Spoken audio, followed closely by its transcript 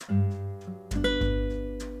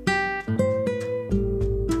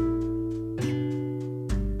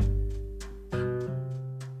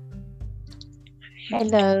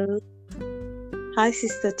Hello. Hi,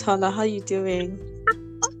 Sister Tola. How you doing?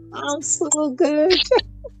 I'm so good.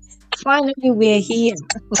 Finally, we're here.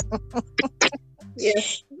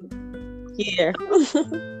 Yes, here.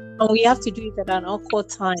 And we have to do it at an awkward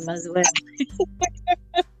time as well.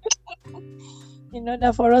 In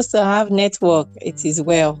order for us to have network, it is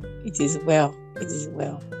well. It is well. It is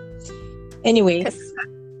well. Anyway, Because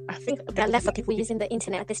I think there are less of people using the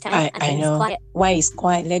internet at this time. I It's know. quiet. Why it's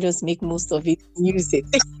quiet? Let us make most of it. Use it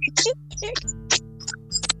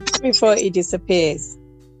before it disappears.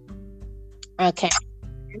 Okay.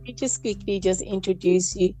 Let me just quickly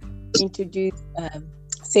introduce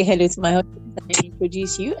say hello to my husband and then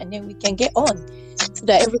introduce you, and then we can get on so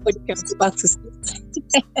that everybody can go back to sleep.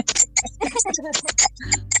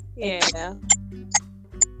 Yeah.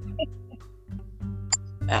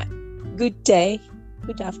 Good day,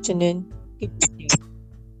 good afternoon, good evening.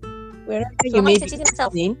 Wherever you Mama may is be introducing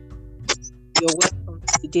herself. listening, you're welcome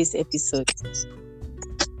to today's episode.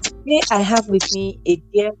 Today I have with me a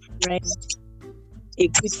dear friend, a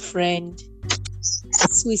good friend, a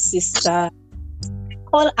sweet sister.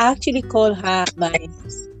 I actually call her my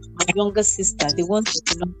younger sister, the one that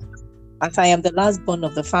you know, as I am the last born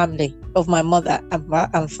of the family of my mother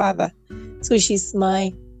and father. So she's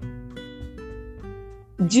my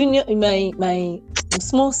junior, my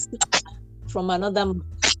small sister from another mother.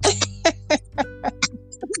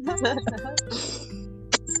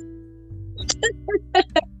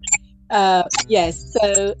 Yes.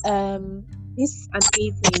 So this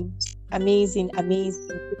amazing,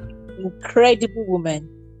 incredible woman,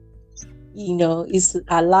 you know,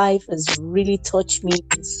 her life has really touched me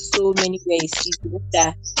in so many ways. She's the one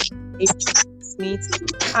that introduced me to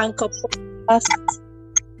Anchor Podcast.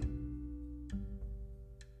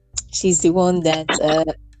 She's the one that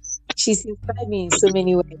she's inspired me in so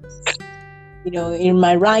many ways. You know, in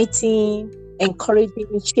my writing, encouraging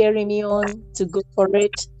me, cheering me on to go for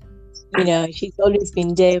it. You know, she's always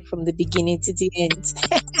been there from the beginning to the end.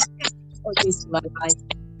 Always in my life.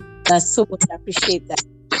 I so much appreciate that.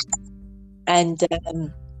 And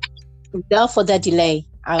without further delay,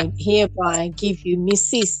 I hereby give you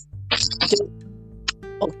Mrs.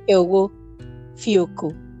 Okeowo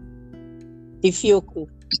Fioku. Ifioku.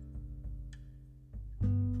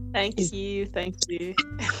 Thank you.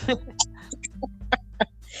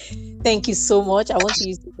 Thank you so much. I want to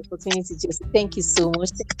use this opportunity to just thank you so much.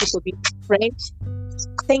 Thank you for being a friend.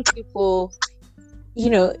 Thank you for, you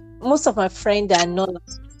know, most of my friends are not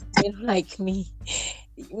like me.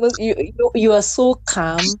 You are so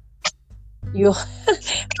calm. I'm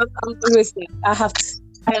always like, I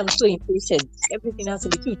am so impatient. Everything has to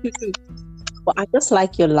be too. But I just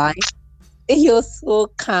like your life. You're so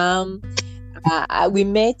calm. We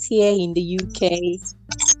met here in the UK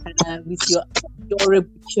with your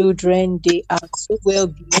adorable children. They are so well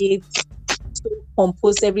behaved, so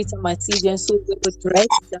composed. Every time I see them, so well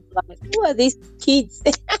dressed. I'm like, who are these kids?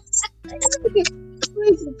 Who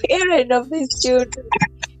is the parent of these children?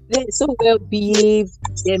 They're so well behaved.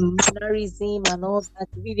 Their mannerism and all that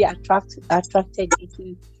really attracted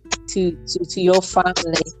me to your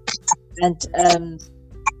family.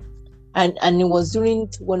 And it was during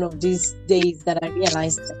one of these days that I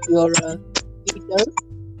realized that you're a widow,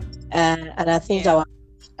 and I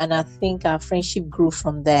think our friendship grew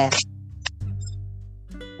from there.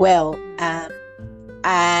 Well,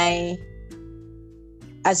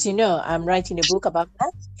 as you know, I'm writing a book about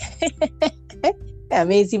that.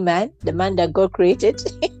 Amazing man, the man that God created.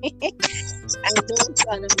 And I just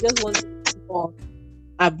want to know more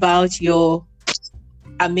about your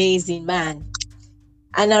amazing man.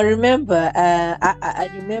 And I remember, I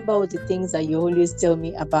remember all the things that you always tell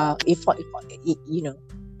me about. If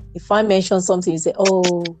I mention something, you say,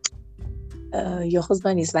 "Oh, your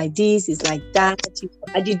husband is like this, is like that."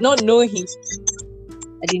 I did not know him.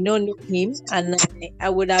 And I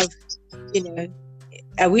would have,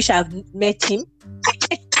 I wish I've met him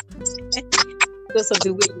because of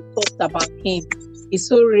the way you talked about him. It's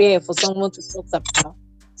so rare for someone to talk about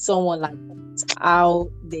someone like that, how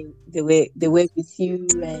they were with you,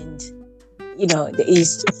 and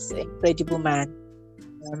he's just an incredible man.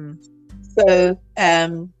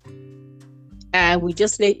 We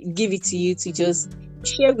just give it to you to just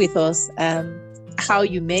share with us how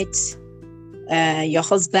you met your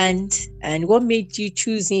husband and what made you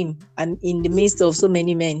choose him, and in the midst of so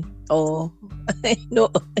many men, or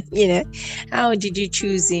how did you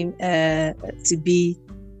choose him to be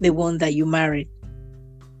the one that you married?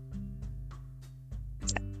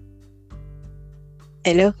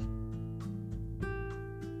 Hello?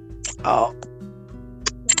 Oh.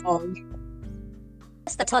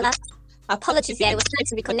 Mr. Tola. Apologies, yeah, I was trying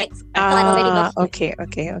to reconnect. I thought I'd already lost you.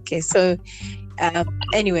 Okay. So,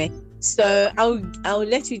 anyway, so I'll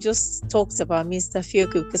let you just talk about Mr.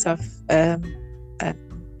 Fioku because I've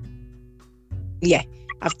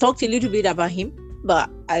talked a little bit about him, but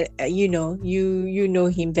you know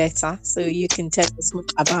him better, so you can tell us more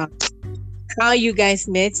about how you guys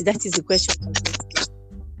met. That is the question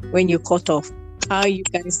when you cut off. How you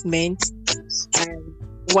guys met and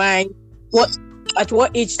why? At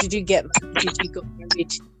what age did you get married? Did you get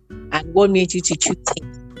married, and what made you to choose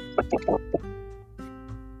him?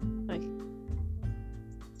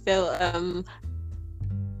 So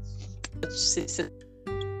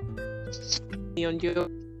on you,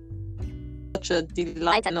 such a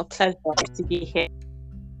delight and a pleasure to be here.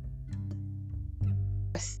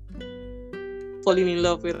 Falling in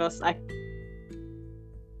love with us. I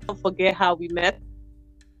don't forget how we met.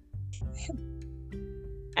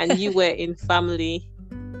 And you were in family,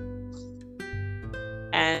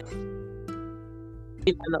 and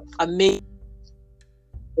amazing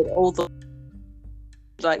with all the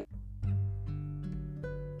like,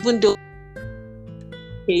 even though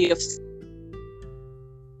KFC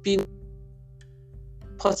been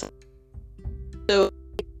possible, so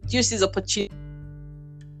use this opportunity.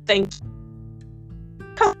 Thank you.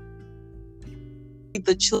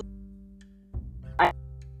 The children.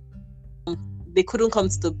 They couldn't come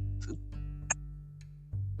to the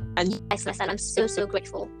and Excellent, and I'm so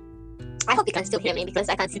grateful. I hope you can still hear me because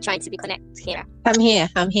I can still trying to reconnect here. I'm here.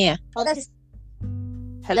 Oh, that is...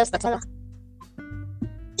 Hello, Statola.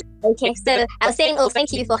 Okay, so I was saying,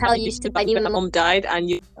 thank you for how you stood by me when my mom died, and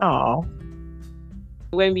you. Oh.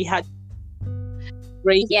 When we had.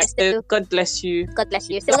 Great. Yes. So God bless you. God bless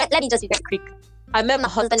you. So let me just be very quick. I met my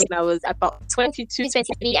husband when I was about 22,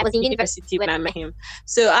 23. I was in university when I met him.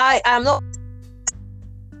 So I am not.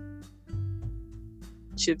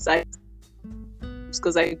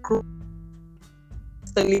 Because I grew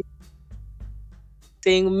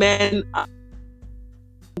saying men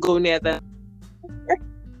go near them.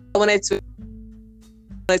 I wanted to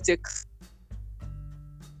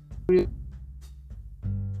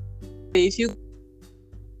if you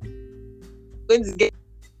going to get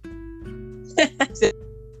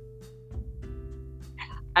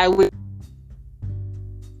I would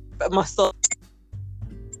myself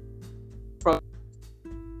from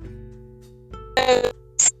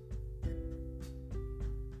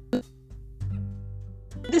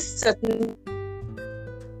this certain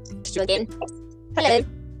again. Hello.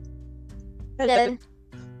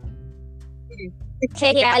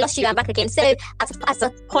 Okay, yeah, I lost you. I'm back again. So at a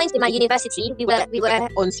point in my university, we were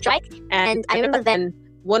on strike, and I remember then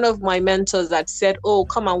one of my mentors that said, "Oh,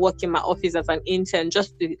 come and work in my office as an intern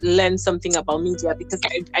just to learn something about media," because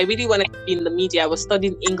I really wanted to be in the media. I was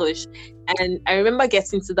studying English, and I remember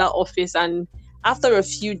getting to that office, and after a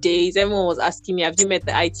few days, everyone was asking me, "Have you met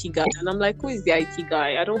the IT guy?" And I'm like, "Who is the IT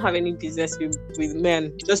guy? I don't have any business with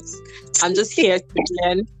men. I'm just here to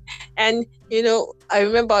learn." And I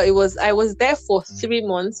remember I was there for 3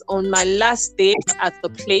 months. On my last day at the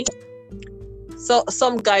place, so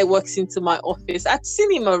some guy walks into my office. I'd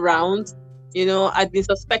seen him around. I'd been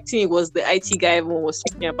suspecting it was the IT guy everyone was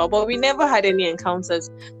talking about, but we never had any encounters.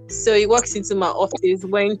 So he walks into my office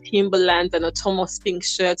wearing Timberlands and a Thomas Pink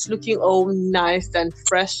shirt, looking all nice and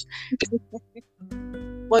fresh.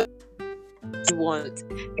 What do you want?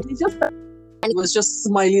 And he was just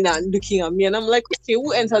smiling and looking at me, and I'm like, okay,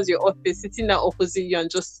 who enters your office sitting there opposite you and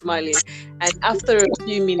just smiling? And after a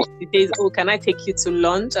few minutes, he says, "Oh, can I take you to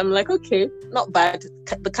lunch?" I'm like, okay, not bad.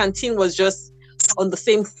 The canteen was just on the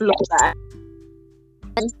same floor that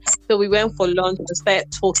so we went for lunch and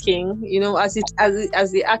started talking. As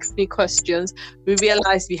they asked me questions, we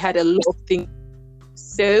realized we had a lot of things.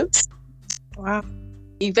 So, wow.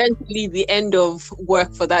 Eventually, the end of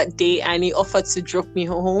work for that day, and he offered to drop me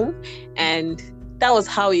home, and that was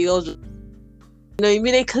how he all.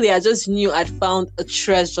 Immediately I just knew I'd found a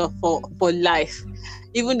treasure for life.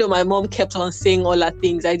 Even though my mom kept on saying all that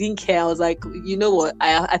things, I didn't care. I was like, you know what?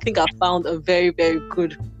 I think I found a very, very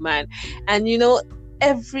good man. And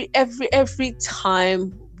every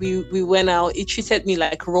time we went out, he treated me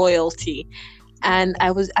like royalty. And I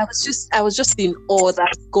was just in awe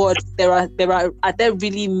that God, are there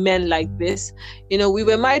really men like this? We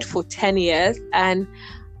were married for 10 years, and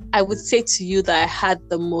I would say to you that I had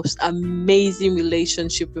the most amazing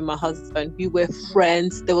relationship with my husband. We were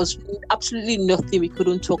friends. There was absolutely nothing we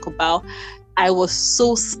couldn't talk about. I was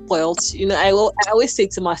so spoiled. I always say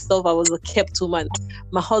to myself, I was a kept woman.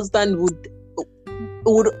 My husband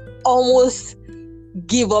would almost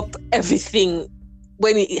give up everything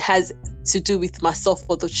when he has to do with myself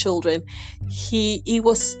or the children. He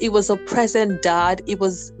was a present dad. He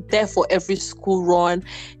was there for every school run.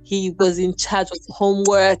 He was in charge of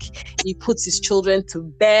homework. He puts his children to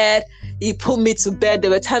bed. He put me to bed.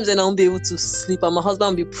 There were times when I won't be able to sleep, and my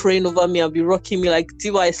husband would be praying over me and be rocking me like,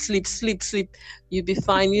 "Do I sleep? Sleep, sleep. You'll be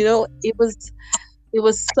fine." You know, it was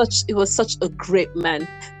such a great man.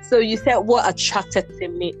 So you said what attracted him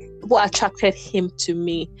to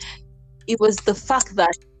me? It was the fact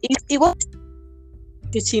that it was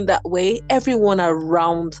treating that way. Everyone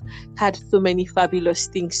around had so many fabulous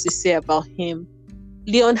things to say about him.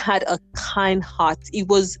 Leon had a kind heart. It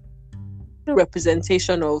was a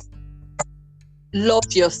representation of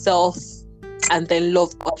love yourself and then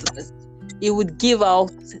love others. He would give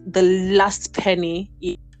out the last penny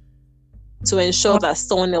to ensure that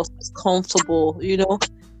someone else was comfortable. You know,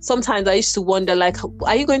 sometimes I used to wonder, like,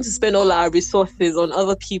 are you going to spend all our resources on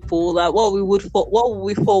other people? Like, what would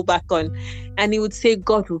we fall back on? And he would say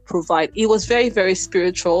God will provide. He was very, very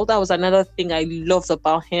spiritual. That was another thing I loved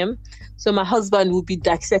about him. So my husband would be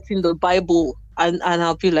dissecting the Bible, and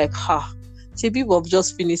I'll be like, people have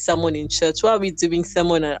just finished sermon in church. Why are we doing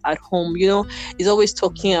sermon at home? You know, he's always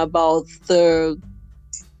talking about the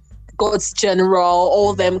God's general,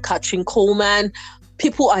 all them Catherine Coleman.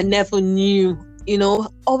 People I never knew, you know,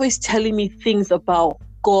 always telling me things about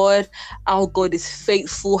God, how God is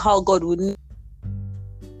faithful, how God would.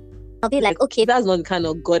 I'll be like, okay, that's not the kind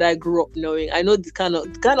of God I grew up knowing. I know the kind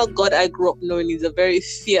of God I grew up knowing is a very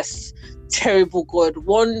fierce, terrible God.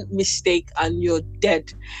 One mistake and you're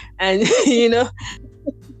dead. And you know,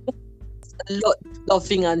 a lot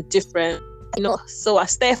loving and different. You know, so I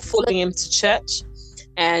started following him to church,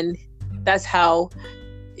 and that's how.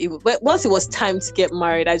 Once it was time to get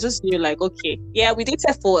married, I just knew, like, okay, yeah, we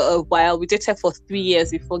dated for a while. We dated for 3 years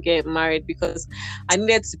before getting married, because I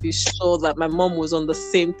needed to be sure that my mom was on the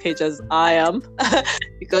same page as I am,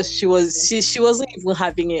 because she wasn't even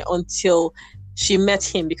having it until she met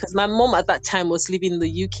him, because my mom at that time was living in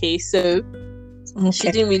the UK, so she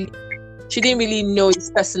didn't really know his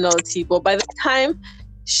personality. But by the time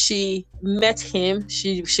she met him,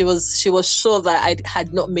 she was sure that I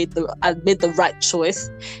had made the right choice,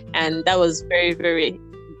 and that was very, very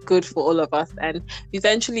good for all of us. And we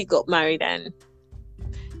eventually got married, and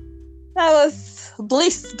that was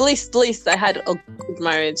bliss. I had a good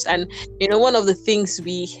marriage, and you know, one of the things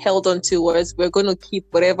we held on to was we're going to keep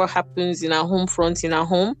whatever happens in our home front in our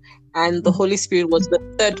home, and the Holy Spirit was the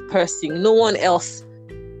third person. No one else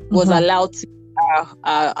was allowed to be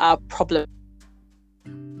our problem.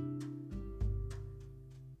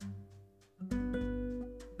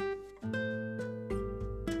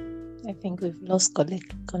 I think we've lost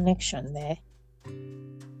connection there.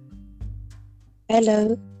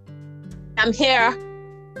 Hello. I'm here.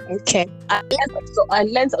 Okay. I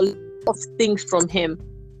learned a lot of things from him.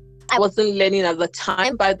 I wasn't learning at the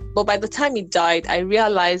time, but by the time he died, I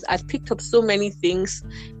realized I'd picked up so many things,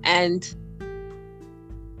 and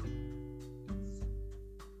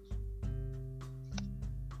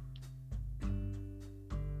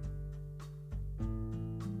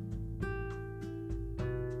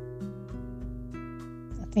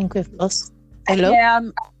I think we've lost. Hello? Yeah,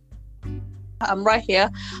 I'm right here.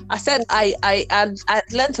 I said I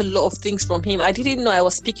learned a lot of things from him. I didn't know I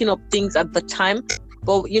was picking up things at the time,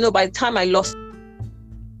 but you know, by the time I lost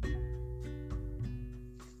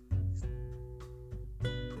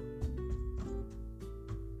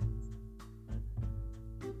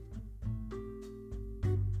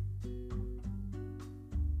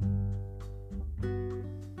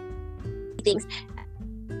things.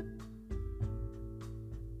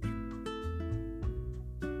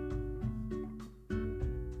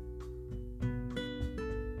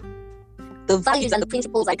 the Values and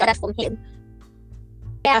principles I gathered from him.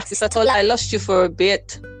 Yeah, Sister Tola, I lost you for a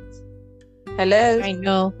bit. Hello? I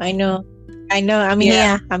know. I'm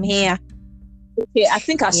here. Okay, I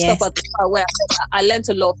think I stopped at the part where I learned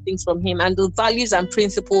a lot of things from him, and the values and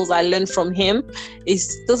principles I learned from him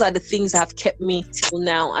those are the things that have kept me till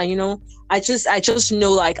now. And you know, I just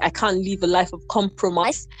know, like, I can't live a life of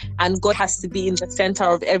compromise, and God has to be in the center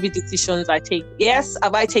of every decision I take. Yes,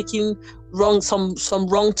 have I taken some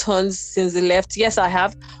wrong turns since he left? Yes, I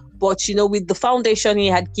have. But you know, with the foundation he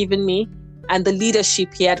had given me and the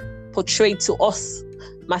leadership he had portrayed to us,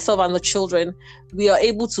 myself and the children, we are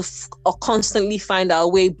able to constantly find our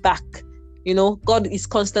way back. You know, God is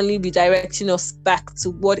constantly redirecting us back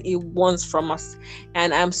to what He wants from us,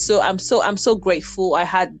 and I'm so grateful I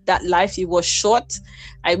had that life. It was short.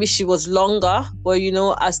 I wish it was longer, but you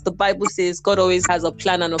know, as the Bible says, God always has a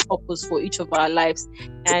plan and a purpose for each of our lives.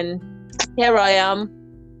 And here I am,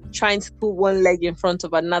 trying to put one leg in front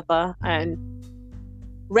of another and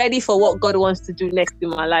ready for what God wants to do next in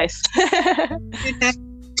my life.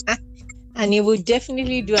 And He will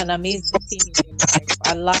definitely do an amazing thing in your life.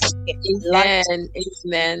 I like it.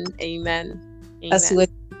 Amen. That's what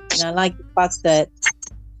I like, the fact that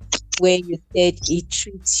where you said He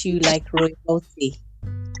treats you like royalty.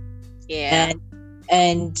 Yeah.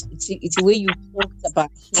 And it's the way you talked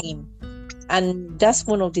about Him. And that's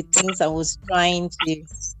one of the things I was trying to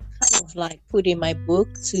kind of like put in my book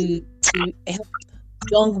to help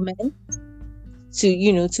young men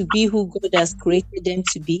to be who God has created them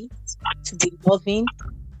to be loving,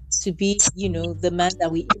 to be, the man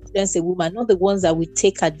that will influence a woman, not the ones that will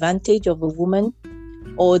take advantage of a woman,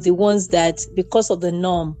 or the ones that, because of the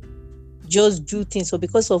norm, just do things, or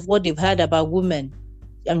because of what they've heard about women,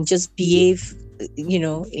 just behave,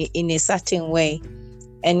 in a certain way.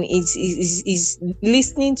 And it's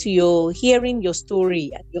listening to hearing your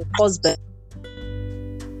story and your husband